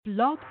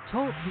Blog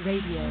Talk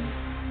Radio.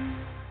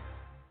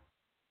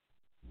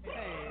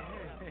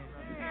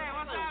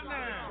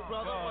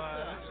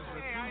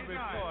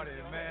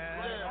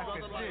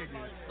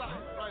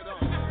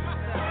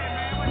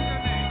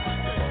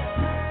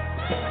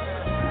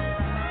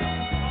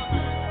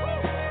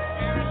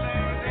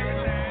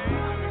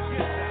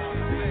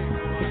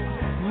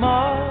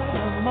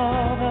 Mother,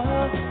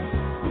 mother,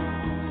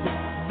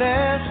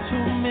 there's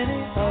too many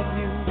of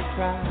you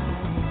crying.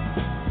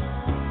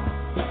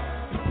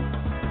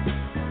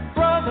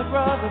 Brother,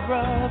 brother,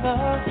 brother,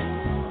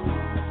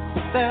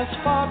 there's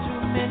far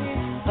too many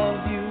of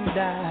you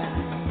dying.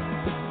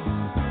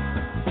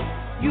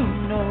 You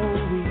know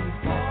we've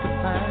got to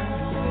find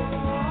a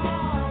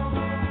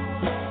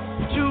way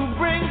to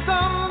bring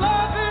some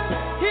loving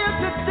here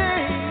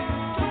today.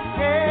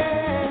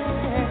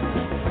 Yeah,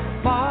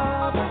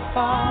 Father,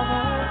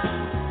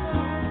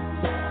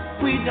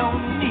 we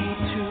don't need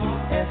to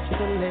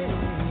escalate.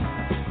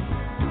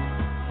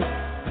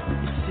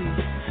 You see,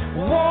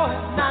 war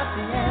is not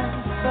the answer,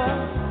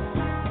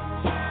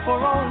 for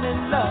only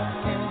love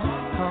can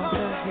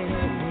conquer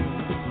hate.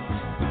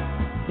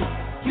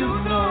 You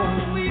know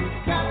we've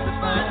got to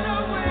find a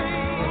way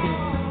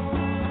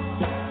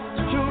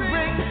to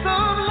bring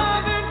some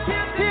loving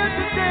here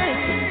today.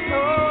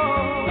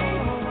 Oh,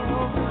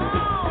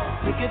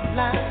 picket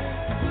line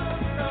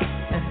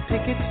and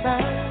picket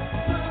sign.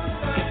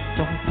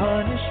 Don't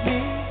punish me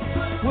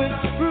with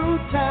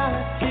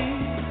brutality.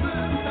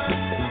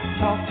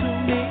 Talk to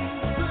me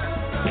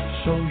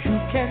so you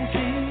can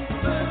see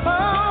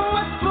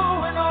what's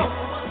going on.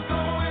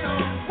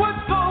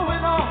 What's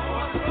going on?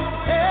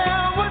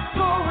 Yeah, what's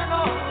going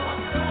on?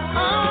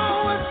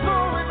 Oh, what's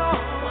going on?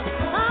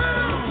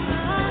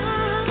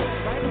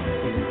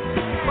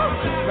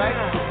 Right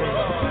on. Right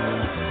on.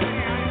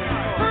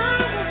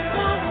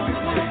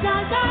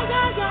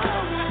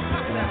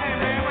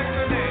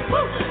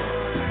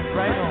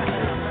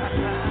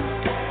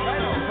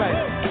 Right.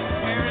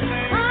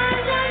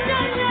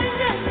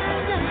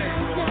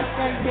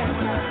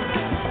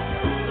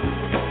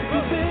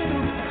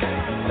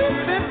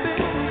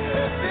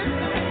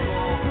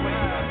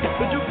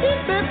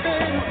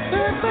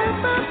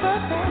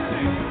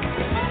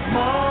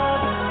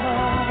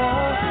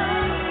 Mother,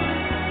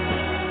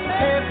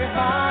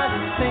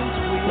 everybody thinks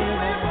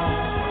we're wrong.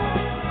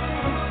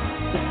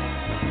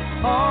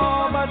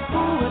 Oh, but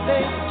who are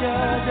they to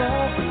judge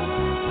us?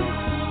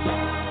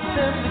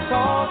 Simply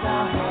cause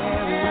our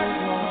hair is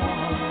long.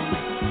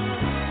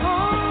 Oh,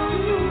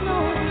 you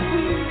know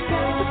we've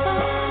got to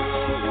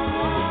find a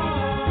way.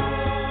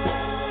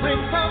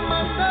 Bring some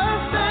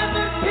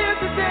understanding here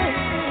today.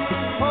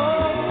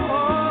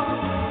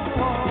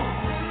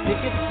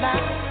 Pick it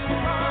loud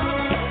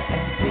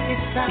and pick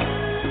it sound.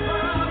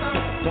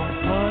 Don't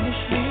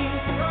punish me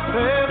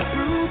with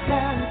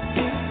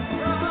brutality.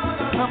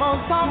 Come on,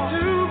 talk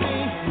to me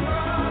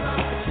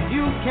so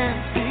you can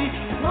see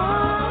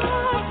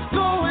what's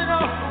going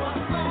on.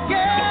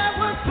 Yeah,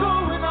 what's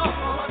going on?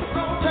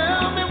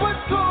 Tell me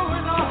what's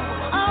going on.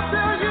 I'll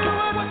tell you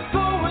what's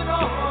going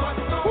on.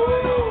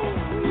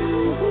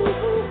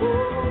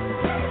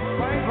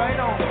 Right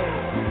on,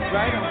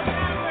 right on.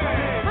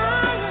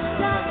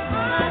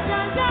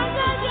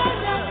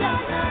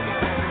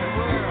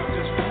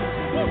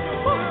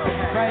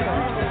 Right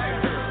on.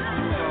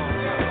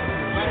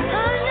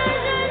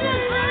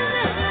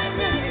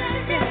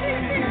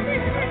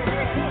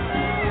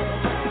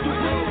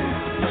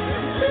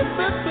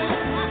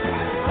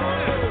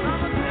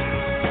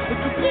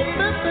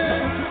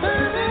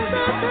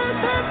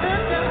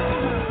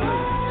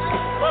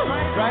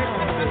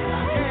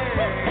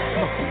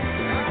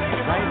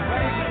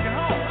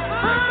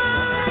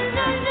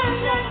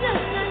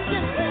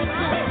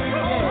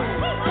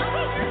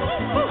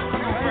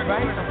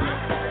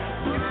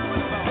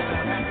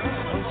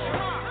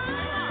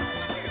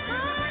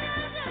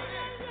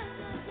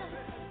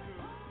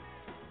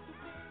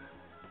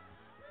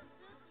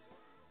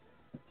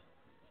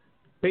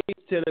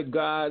 Peace to the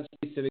gods,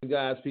 peace to the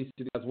gods, peace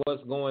to the gods.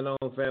 What's going on,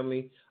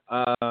 family?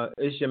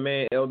 It's your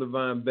man El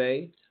Divine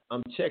Bay.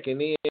 I'm checking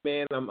in,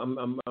 man.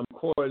 I'm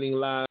recording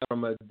live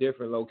from a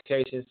different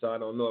location, so I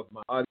don't know if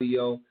my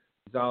audio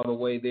is all the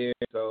way there.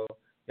 So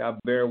y'all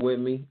bear with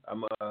me. I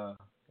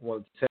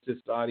want to test this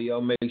audio,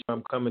 make sure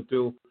I'm coming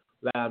through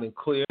loud and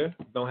clear.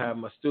 Don't have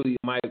my studio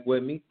mic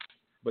with me,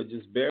 but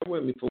just bear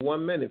with me for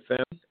 1 minute,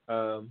 family.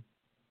 And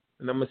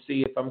I'm gonna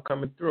see if I'm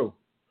coming through.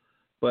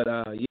 But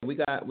yeah, we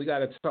got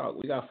to talk.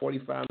 We got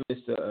 45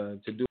 minutes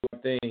to do our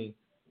thing.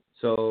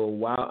 So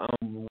while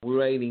I'm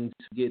waiting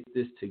to get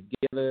this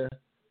together,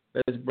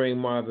 let's bring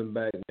Marvin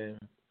back, man.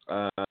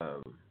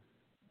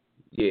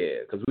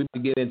 Yeah, because we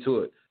can get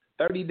into it.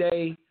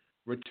 30-day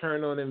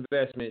return on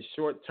investment,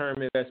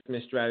 short-term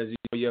investment strategy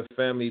for your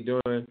family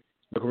during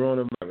the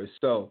coronavirus.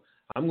 So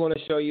I'm going to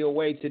show you a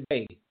way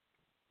today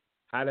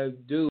how to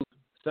do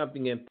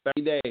something in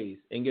 30 days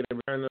and get a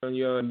return on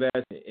your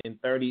investment in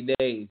 30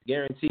 days,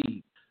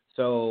 guaranteed.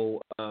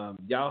 So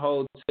y'all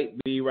hold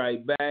tight, be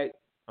right back.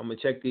 I'm going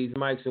to check these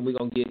mics and we're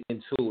going to get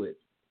into it.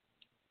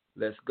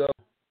 Let's go.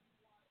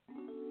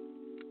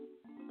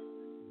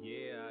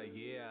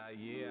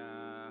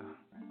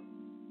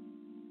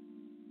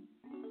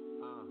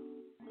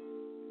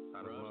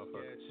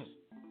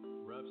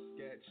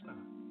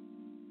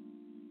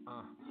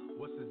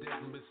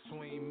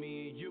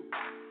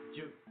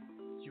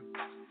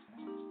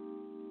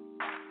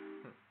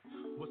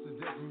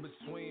 difference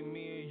between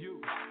me and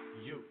you?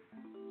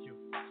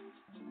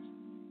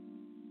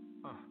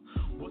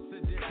 What's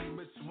the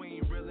difference between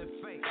real and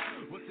fake?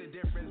 What's the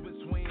difference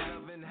between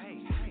love and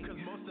hate? Cause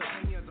most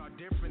opinions are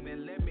different,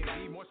 and let me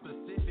be more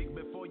specific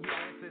before you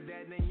answer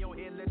that in your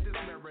head, let this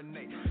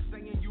marinate.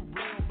 Saying you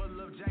real but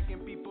love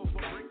jacking people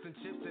for bricks and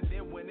chips, and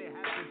then when it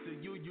happens to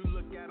you, you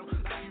look at them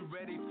like you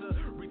ready to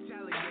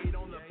retaliate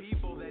on the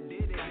people that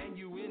did it, and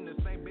you in the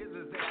same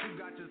business that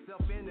you got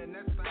yourself in, and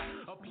that's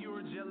a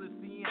pure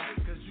jealousy and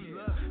hate, cause you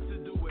love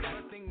to do it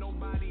but think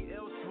nobody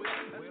else will.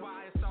 That's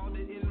why I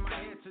started in my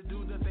head to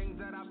do the things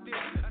that I feel.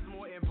 That's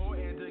more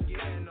important to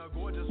getting a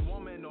gorgeous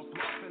woman or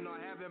flossing or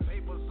having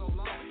paper so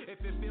long. If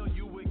it feel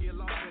you would get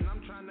lost, and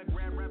I'm trying to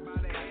grab right by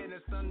the head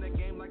and stun the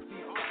game like C.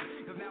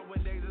 Austin, cause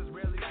nowadays it's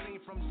rarely seen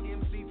from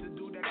MC to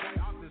do that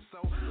quite often. So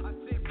I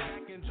sit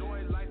back,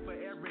 enjoy life for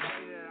every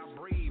day that I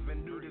breathe,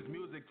 and do this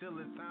music till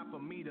it's time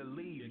for me to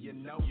leave. You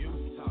know,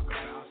 you talk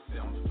about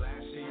some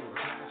flashy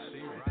rides,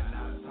 and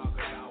I talk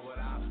about what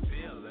I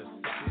feel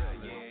inside.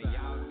 Yeah,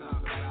 y'all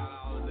talk about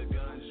all of the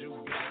guns you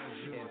got,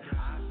 and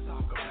I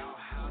talk about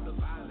how the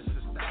violence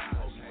is stopped.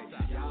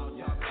 Okay, y'all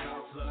talk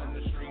about flooding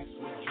the streets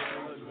with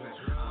drugs,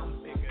 and I'm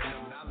picking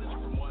up knowledge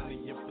from one of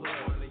your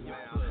plugs.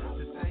 Now,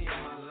 to stay in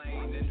my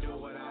lane and do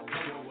what I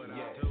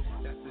do,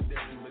 that's the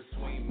difference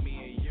between me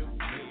and you.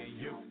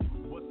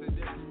 What's the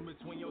difference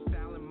between your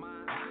style and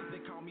mine?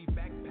 They call me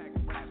backpack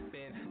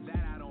rapping,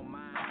 that I don't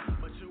mind.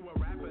 But you a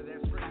rapper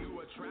that's free, you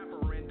a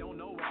trapper and don't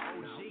know an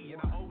OG. And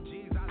the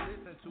OGs I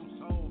listen to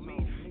told me,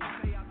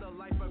 stay out the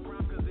life of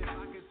crime, cause if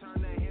I could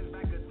turn their hands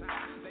back of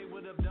time, they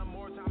would have done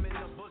more time in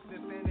the books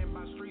than standing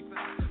by street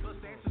signs. But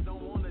stances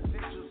don't want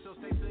attention, so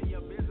stay to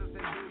your business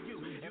and do you,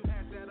 and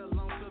pass that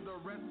along to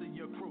the rest of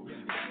your crew.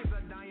 Kids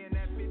are dying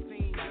at 15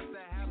 just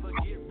to have a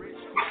get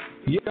rich quick.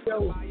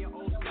 Buy your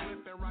old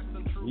Swift and rock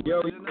some true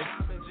religion of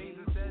Robin jeans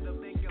instead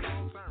of thinking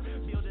long term.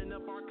 Building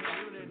up our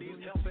communities,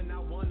 helping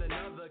out one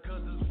another,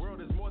 cause this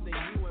world is more than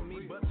you and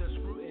me. But the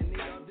scrutiny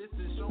of this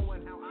is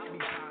showing how I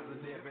be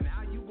positive, and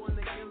how you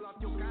wanna kill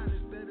off your kind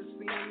instead of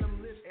seeing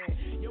them live.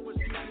 And your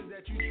excuse is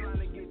that you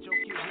trying to get your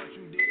kids what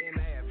you didn't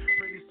have.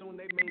 Pretty soon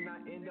they may not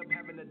end up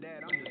having a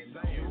dad. I'm just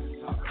saying.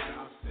 You talk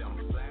about some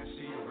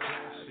flashy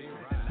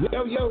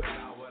rides. Yo.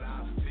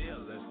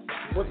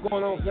 What's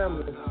going on,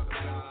 family?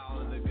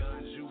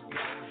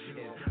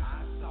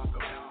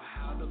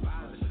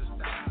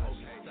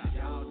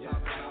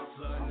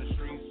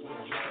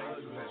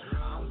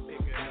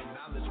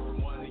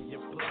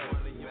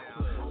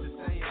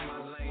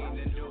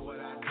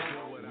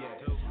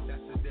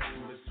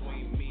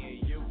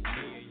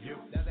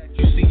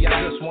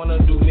 I just wanna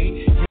do